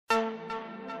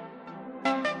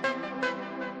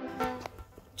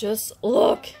Just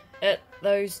look at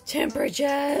those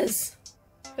temperatures.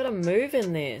 Gotta move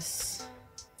in this.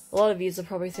 A lot of you are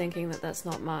probably thinking that that's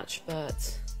not much,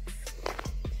 but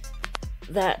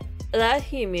that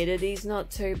humidity's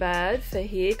not too bad for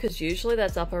here, because usually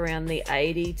that's up around the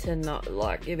 80 to not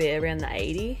like maybe around the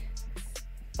 80.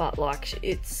 But like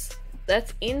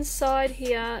that's inside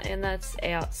here and that's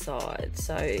outside,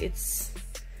 so it's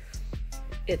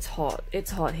hot.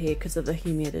 It's hot here because of the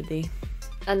humidity.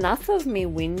 Enough of me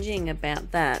whinging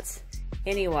about that.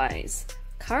 Anyways,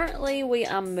 currently we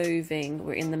are moving.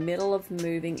 We're in the middle of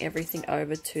moving everything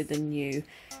over to the new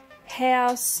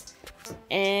house,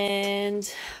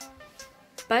 and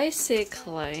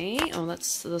basically, oh,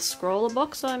 that's the scroller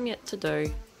box I'm yet to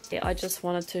do. Yeah, I just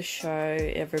wanted to show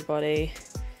everybody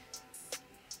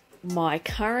my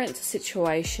current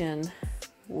situation,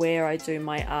 where I do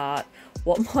my art,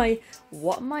 what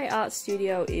my art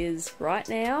studio is right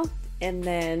now, and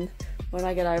then when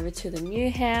I get over to the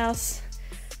new house,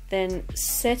 then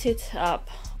set it up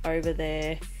over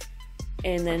there,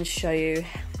 and then show you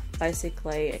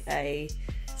basically a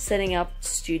setting up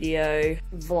studio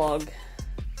vlog.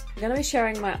 I'm going to be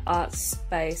sharing my art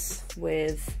space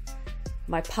with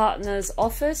my partner's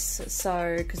office,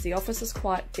 so because the office is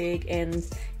quite big and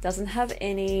doesn't have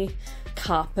any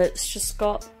carpets, just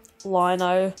got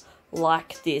lino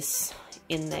like this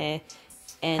in there,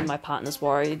 and my partner's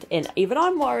worried, and even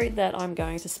I'm worried that I'm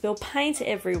going to spill paint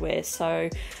everywhere, so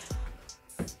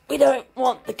we don't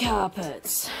want the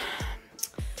carpets.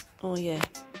 Oh yeah,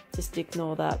 just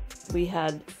ignore that. We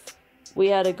had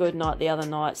a good night the other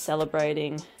night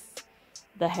celebrating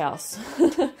the house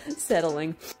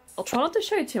settling. I'll try not to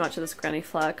show you too much of this granny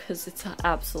flat because it's an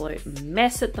absolute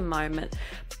mess at the moment,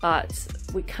 but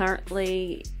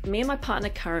me and my partner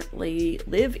currently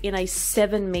live in a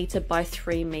 7 meter by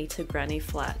 3 meter granny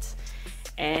flat,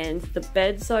 and the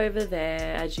bed's over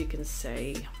there, as you can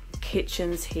see.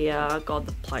 Kitchen's here. God,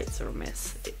 the plates are a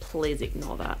mess. Please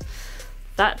ignore that.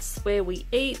 That's where we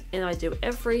eat and I do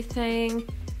everything.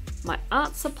 My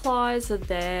art supplies are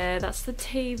there. That's the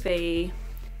TV.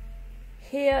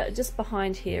 Here, just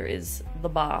behind here, is the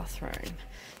bathroom.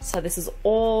 So this is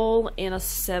all in a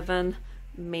 7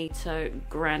 meter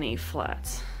granny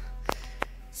flat.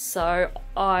 So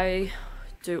I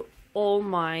do all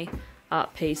my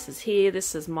art pieces here.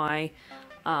 This is my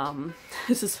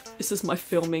this is my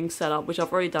filming setup, which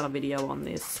I've already done a video on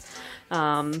this,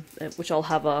 which I'll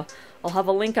have a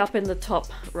link up in the top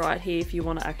right here if you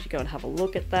want to actually go and have a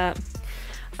look at that.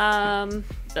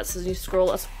 That's the new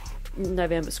scroller,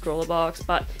 November scroller box,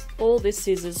 but all this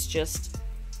is just,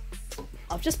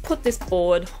 I've just put this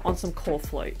board on some core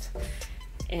flute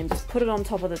and just put it on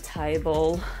top of the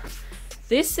table.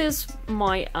 This is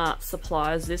my art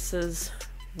supplies. This is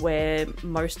where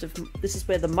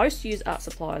the most used art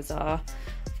supplies are.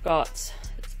 I've got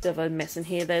a bit of a mess in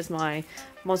here. There's my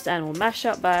Monster Animal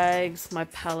mashup bags, my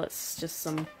palettes, just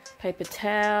some paper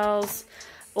towels,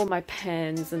 all my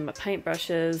pens and my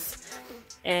paintbrushes,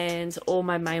 and all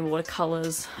my main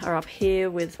watercolors are up here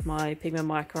with my Pigment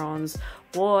Microns,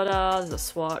 water, the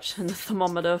swatch and the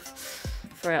thermometer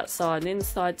for outside and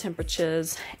inside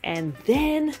temperatures, and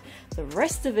then the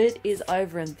rest of it is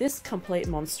over in this complete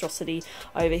monstrosity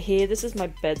over here. This is my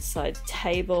bedside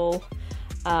table,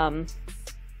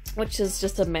 which is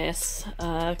just a mess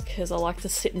because I like to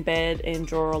sit in bed and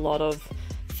draw a lot of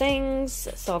things,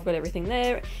 so I've got everything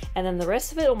there, and then the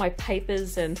rest of it, all my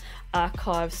papers and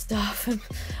archive stuff, and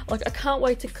like I can't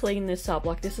wait to clean this up.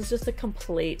 Like, this is just a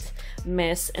complete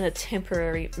mess and a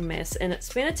temporary mess, and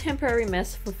it's been a temporary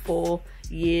mess for 4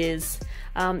 years.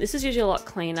 This is usually a lot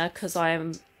cleaner because I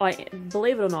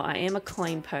believe it or not, I am a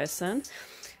clean person,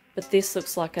 but this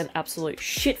looks like an absolute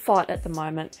shit fight at the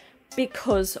moment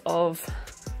because of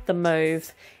the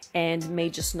move and me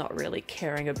just not really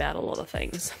caring about a lot of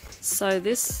things. So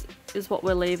this is what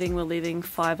we're leaving. We're leaving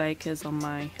 5 acres on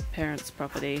my parents'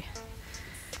 property.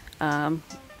 The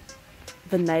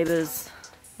neighbours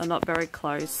are not very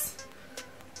close,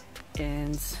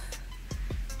 and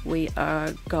we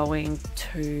are going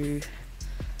to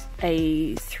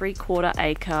a 3/4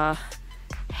 acre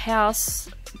house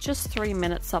just 3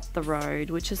 minutes up the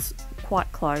road, which is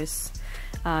quite close.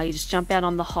 You just jump out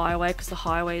on the highway because the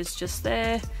highway is just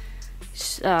there.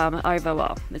 It's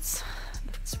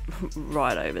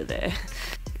right over there.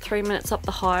 3 minutes up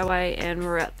the highway and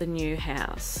we're at the new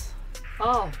house.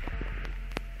 Oh,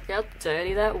 look how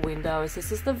dirty that window is.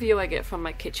 This is the view I get from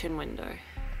my kitchen window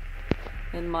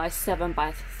in my 7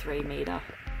 by 3 meter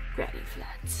granny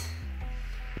flat.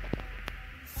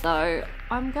 So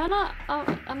I'm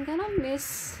gonna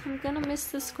miss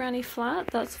this granny flat,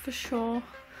 that's for sure.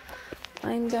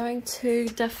 I'm going to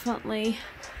definitely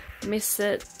miss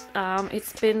it.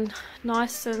 It's been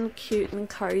nice and cute and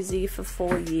cozy for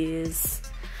 4 years.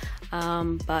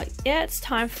 But yeah, it's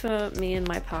time for me and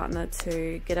my partner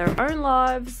to get our own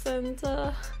lives and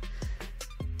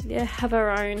yeah, have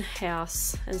our own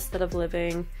house instead of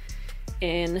living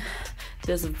in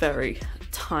this very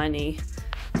tiny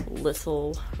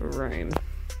little room.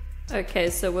 Okay,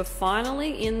 so we're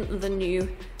finally in the new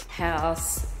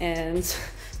house and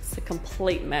it's a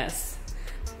complete mess,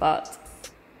 but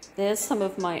there's some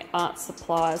of my art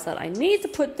supplies that I need to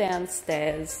put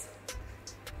downstairs.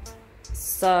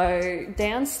 So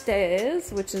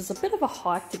downstairs, which is a bit of a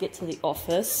hike to get to the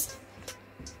office,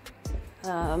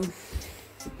 if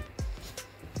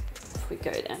we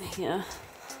go down here,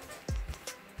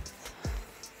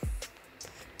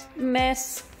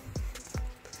 mess.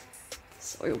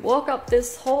 So we walk up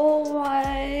this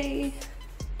hallway,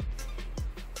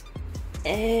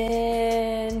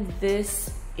 and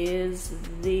this is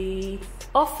the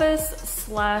office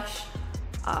 /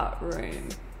 art room.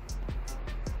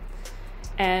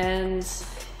 And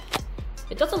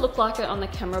it doesn't look like it on the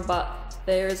camera, but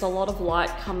there is a lot of light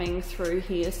coming through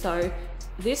here, so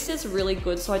this is really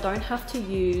good, so I don't have to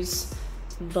use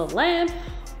the lamp.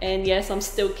 And yes, I'm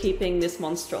still keeping this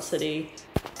monstrosity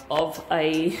of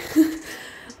a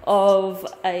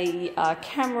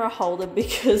camera holder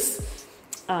because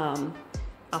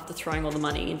after throwing all the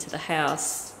money into the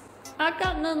house, I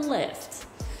got none left.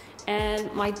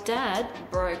 And my dad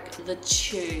broke the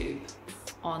tube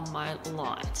on my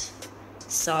light,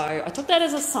 so I took that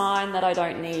as a sign that I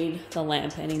don't need the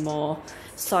lamp anymore.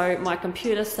 So my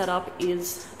computer setup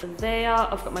is there.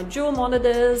 I've got my dual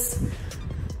monitors,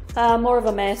 more of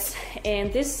a mess,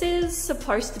 and this is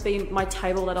supposed to be my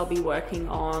table that I'll be working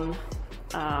on.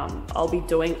 I'll be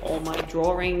doing all my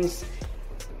drawings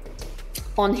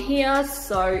on here,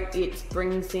 so it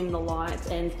brings in the light,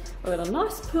 and we've got a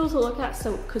nice pool to look at,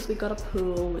 so because we got a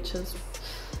pool, which is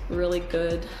really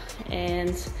good.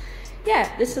 And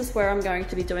yeah, this is where I'm going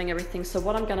to be doing everything. So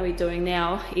what I'm going to be doing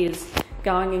now is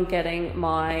going and getting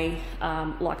my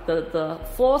like the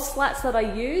floor slats that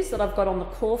I use, that I've got on the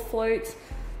core flute.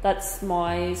 That's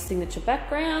my signature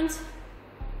background,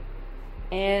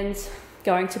 and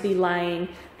going to be laying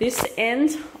this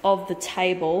end of the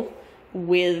table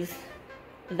with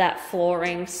that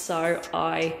flooring, so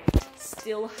I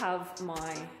still have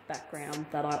my background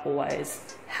that I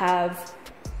always have.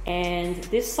 And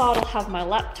this side will have my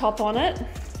laptop on it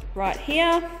right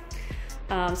here,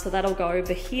 so that'll go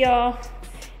over here.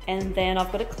 And then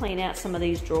I've got to clean out some of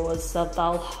these drawers so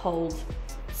they'll hold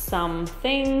some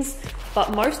things.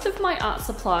 But most of my art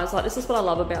supplies, like, this is what I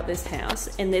love about this house,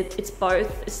 and it's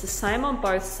the same on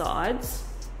both sides.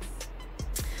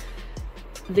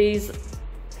 These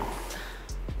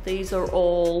are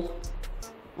all,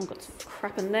 I've got some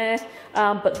crap in there,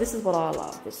 but this is what I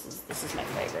love. This is my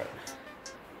favorite.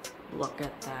 Look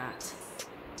at that.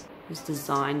 It's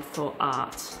designed for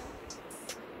art.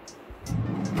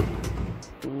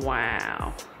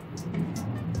 Wow.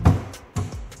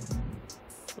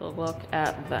 So look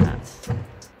at that.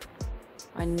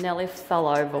 I nearly fell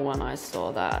over when I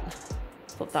saw that.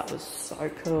 Thought that was so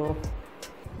cool.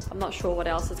 I'm not sure what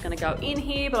else is going to go in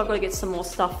here, but I've got to get some more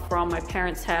stuff from my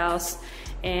parents' house,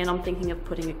 and I'm thinking of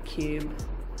putting a cube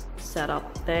set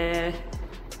up there.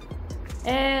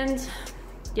 And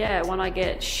yeah, when I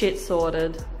get shit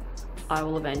sorted, I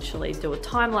will eventually do a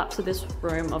time lapse of this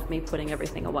room of me putting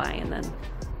everything away, and then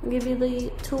I'll give you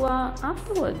the tour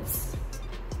afterwards.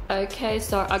 Okay,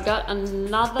 so I got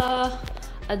another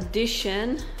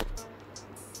addition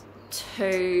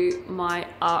to my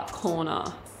art corner.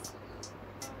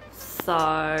 So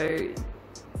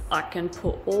I can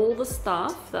put all the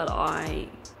stuff that I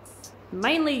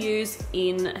mainly use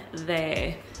in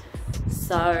there.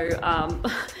 So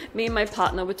me and my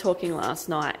partner were talking last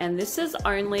night, and this is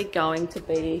only going to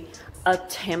be a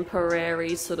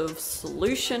temporary sort of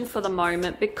solution for the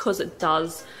moment, because it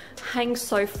does hang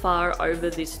so far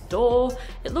over this door.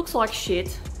 It looks like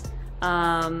shit,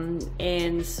 and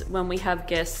when we have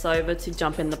guests over to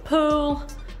jump in the pool,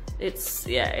 it's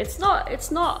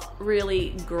not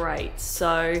really great.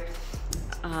 So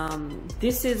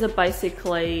this is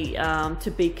basically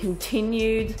to be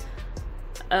continued.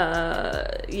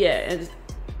 Yeah,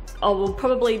 I will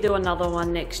probably do another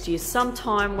one next year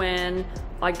sometime when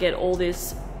I get all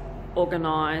this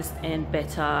organized and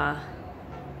better,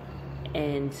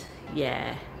 and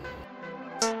yeah.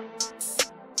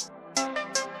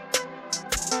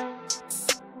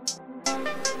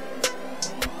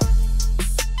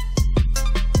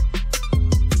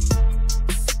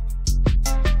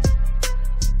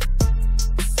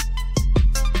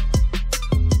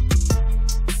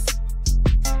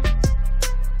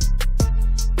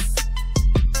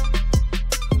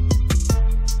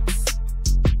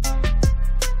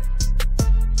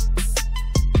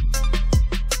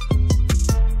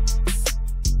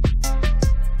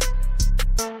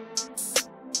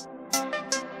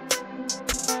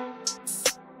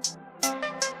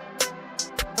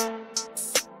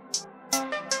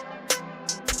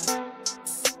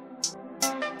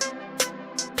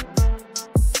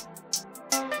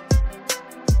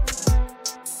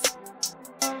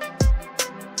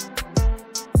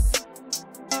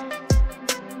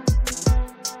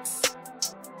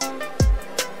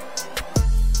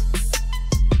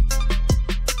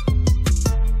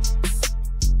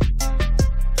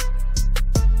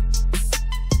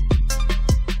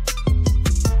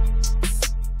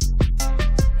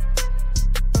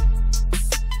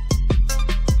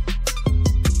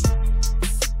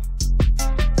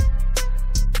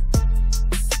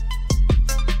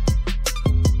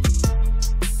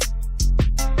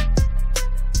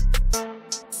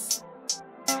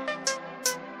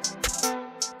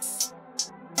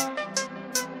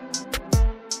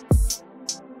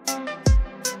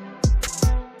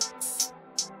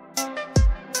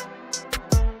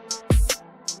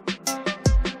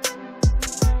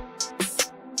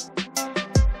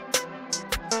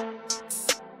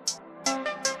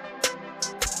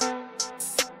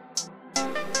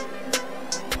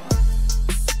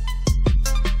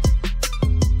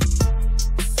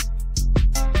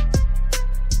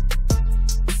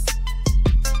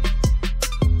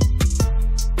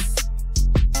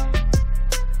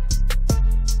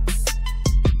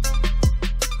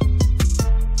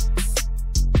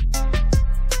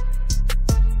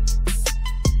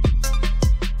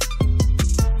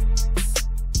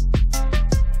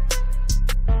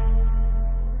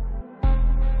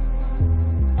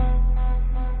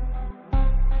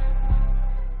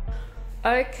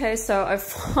 Okay, so I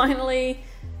finally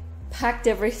packed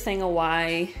everything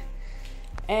away,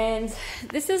 and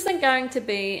this isn't going to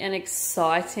be an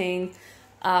exciting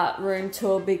room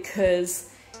tour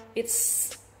because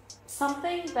it's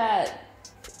something that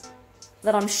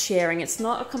I'm sharing. It's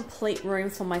not a complete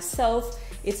room for myself.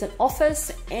 It's an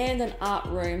office and an art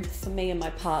room for me and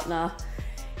my partner.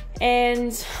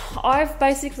 And I've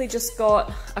basically just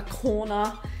got a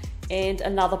corner and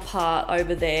another part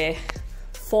over there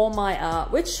for my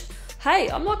art, which, hey,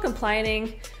 I'm not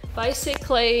complaining.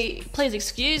 Basically, please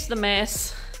excuse the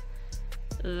mess.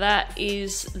 That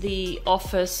is the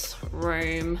office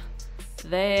room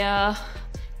there.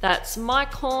 That's my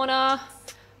corner.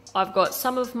 I've got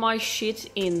some of my shit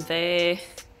in there,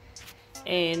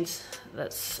 and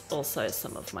that's also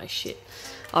some of my shit.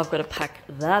 I've got to pack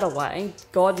that away.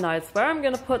 God knows where I'm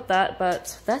going to put that,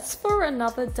 but that's for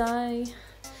another day.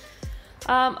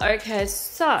 Okay,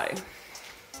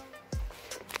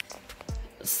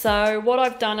 so what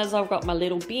I've done is I've got my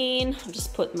little bin. I've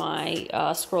just put my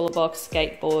Scrawlrbox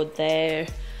skateboard there.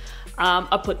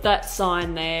 I put that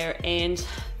sign there, and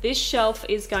this shelf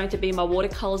is going to be my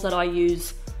watercolors that I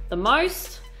use the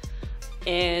most.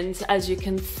 And as you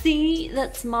can see,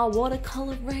 that's my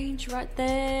watercolor range right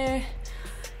there.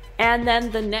 And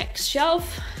then the next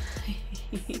shelf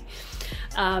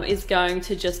is going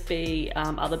to just be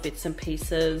other bits and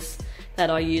pieces that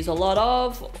I use a lot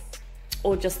of,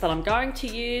 or just that I'm going to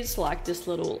use, like this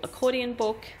little accordion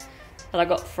book that I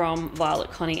got from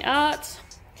Violet Connie Art.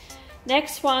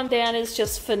 Next one down is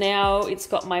just for now, it's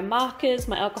got my markers,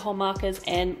 my alcohol markers,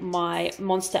 and my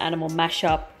Monster Animal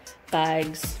mashup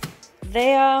bags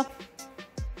there.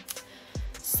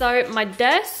 So my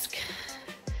desk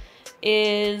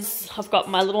is, I've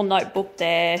got my little notebook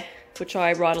there, which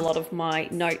I write a lot of my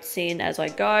notes in as I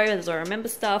go, as I remember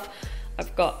stuff.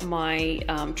 I've got my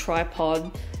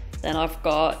tripod. Then I've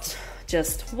got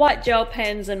just white gel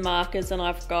pens and markers, and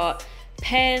I've got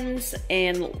pens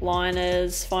and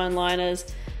liners, fine liners,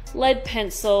 lead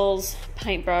pencils,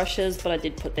 paintbrushes, but I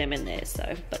did put them in there,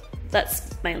 so, but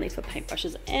that's mainly for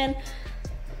paintbrushes. And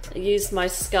I used my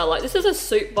skull. Like, this is a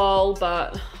soup bowl,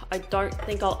 but I don't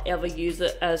think I'll ever use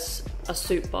it as a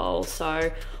soup bowl,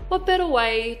 so what better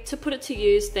way to put it to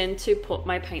use than to put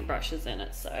my paintbrushes in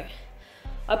it. So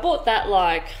I bought that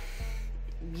like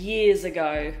years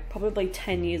ago, probably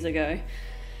 10 years ago.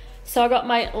 So I got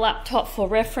my laptop for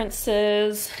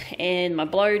references and my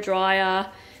blow dryer.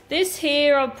 This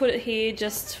here, I'll put it here,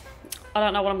 just, I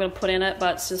don't know what I'm going to put in it,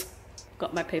 but it's just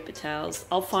got my paper towels.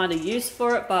 I'll find a use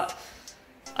for it, but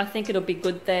I think it'll be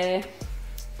good there.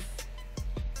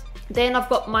 Then I've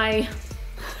got my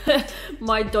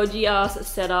my dodgy ass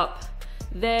setup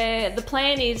there. The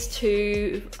plan is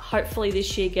to hopefully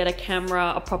this year get a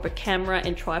camera, a proper camera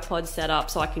and tripod set up,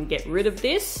 so I can get rid of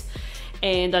this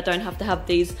and I don't have to have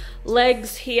these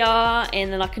legs here,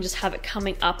 and then I can just have it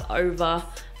coming up over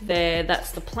there.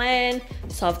 That's the plan.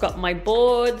 So I've got my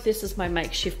board. This is my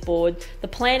makeshift board. The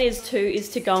plan is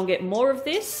to go and get more of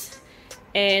this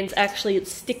and actually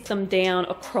stick them down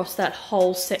across that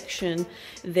whole section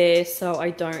there, so I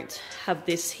don't have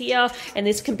this here. And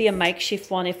this can be a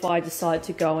makeshift one if I decide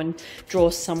to go and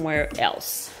draw somewhere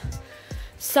else.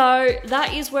 So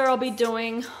that is where I'll be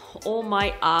doing all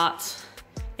my art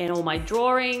and all my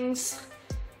drawings.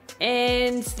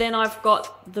 And then I've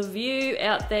got the view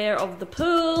out there of the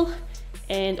pool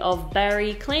and of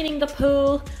Barry cleaning the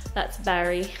pool. That's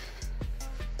Barry.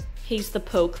 He's the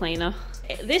pool cleaner.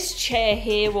 This chair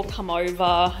here will come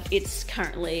over. It's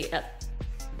currently at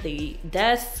the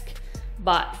desk,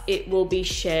 but it will be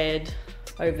shared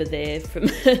over there from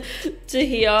to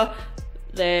here,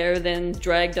 there, then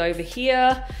dragged over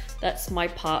here. That's my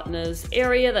partner's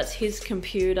area. That's his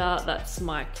computer. That's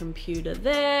my computer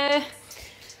there.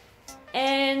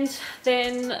 And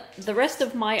then the rest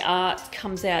of my art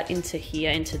comes out into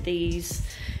here, into these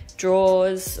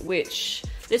drawers, which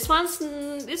this one's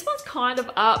kind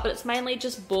of art, but it's mainly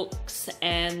just books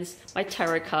and my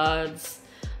tarot cards.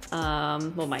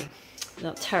 Well,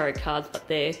 not tarot cards, but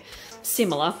they're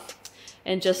similar,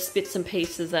 and just bits and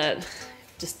pieces that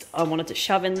just I wanted to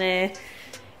shove in there.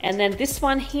 And then this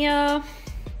one here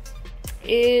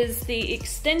is the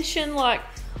extension. Like,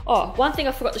 oh, one thing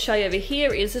I forgot to show you over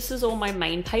here is this is all my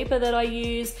main paper that I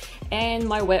use and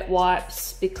my wet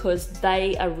wipes, because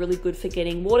they are really good for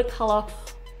getting watercolor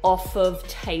off of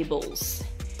tables.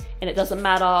 And it doesn't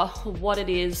matter what it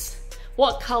is,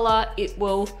 what color, it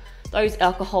will, those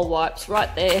alcohol wipes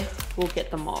right there will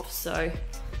get them off. So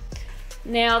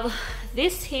now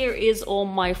this here is all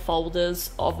my folders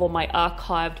of all my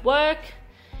archived work.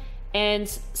 and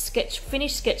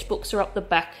finished sketchbooks are up the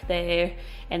back there,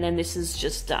 and then this is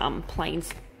just plain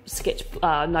sketch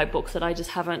notebooks that I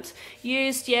just haven't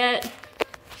used yet.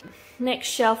 Next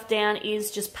shelf down is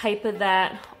just paper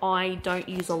that I don't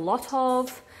use a lot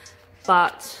of,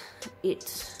 but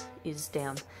it is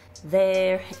down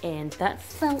there, and that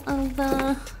fell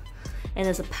over. And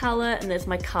there's a palette, and there's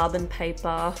my carbon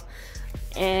paper.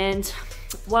 And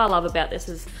what I love about this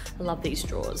is I love these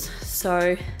drawers.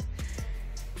 So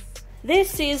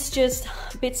this is just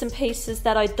bits and pieces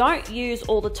that I don't use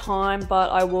all the time,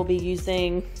 but I will be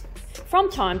using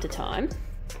from time to time.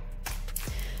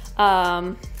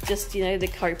 Just, you know, the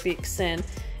Copics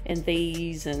and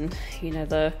these, and, you know,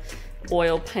 the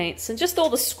oil paints, and just all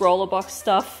the scroller box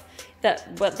stuff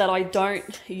that I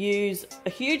don't use a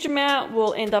huge amount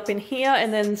will end up in here,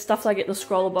 and then stuff I get in the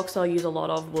scroller box I'll use a lot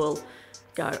of will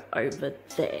go over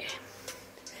there.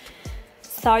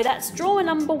 So that's drawer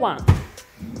number 1.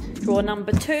 Drawer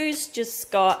number 2's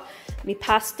just got me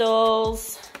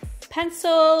pastels,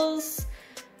 pencils,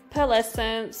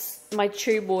 pearlescence, my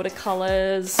tube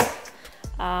watercolors,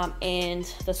 and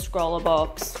the scroller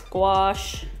box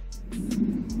gouache.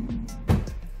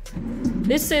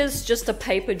 This is just a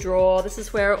paper drawer. This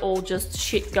is where all just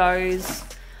shit goes.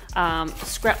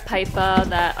 Scrap paper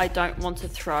that I don't want to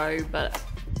throw, but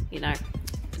you know,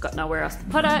 I've got nowhere else to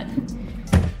put it.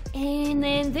 And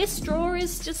then this drawer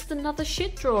is just another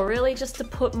shit drawer, really, just to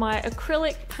put my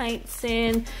acrylic paints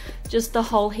in, just a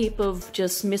whole heap of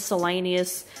just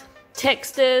miscellaneous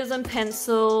textures and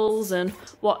pencils and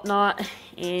whatnot.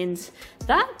 And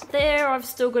that there I've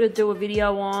still got to do a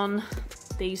video on,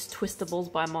 these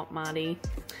Twistables by Montmartre.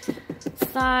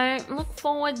 So look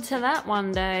forward to that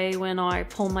one day when I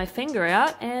pull my finger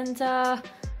out and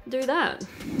do that.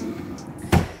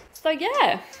 So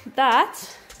yeah,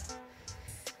 that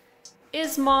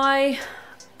is my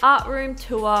art room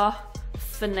tour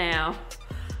for now.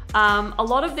 A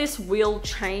lot of this will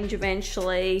change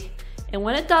eventually, and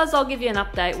when it does I'll give you an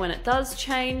update when it does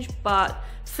change, but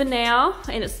for now,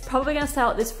 and it's probably going to stay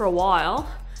like this for a while,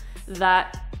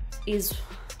 that is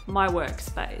my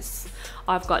workspace.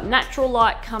 I've got natural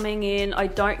light coming in. I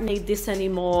don't need this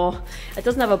anymore. It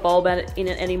doesn't have a bulb in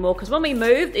it anymore because when we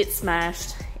moved it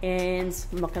smashed, and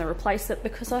I'm not going to replace it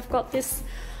because I've got this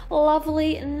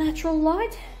lovely natural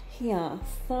light here.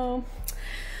 So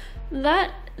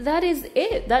that is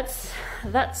it. That's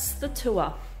the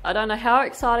tour. I don't know how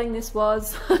exciting this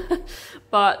was,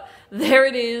 but there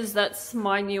it is. That's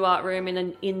my new art room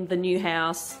in the new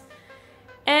house.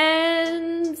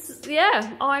 And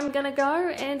yeah, I'm gonna go,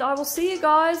 and I will see you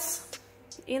guys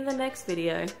in the next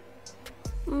video.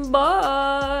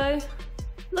 Bye.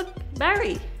 Look,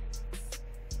 Barry,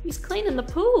 he's cleaning the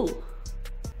pool.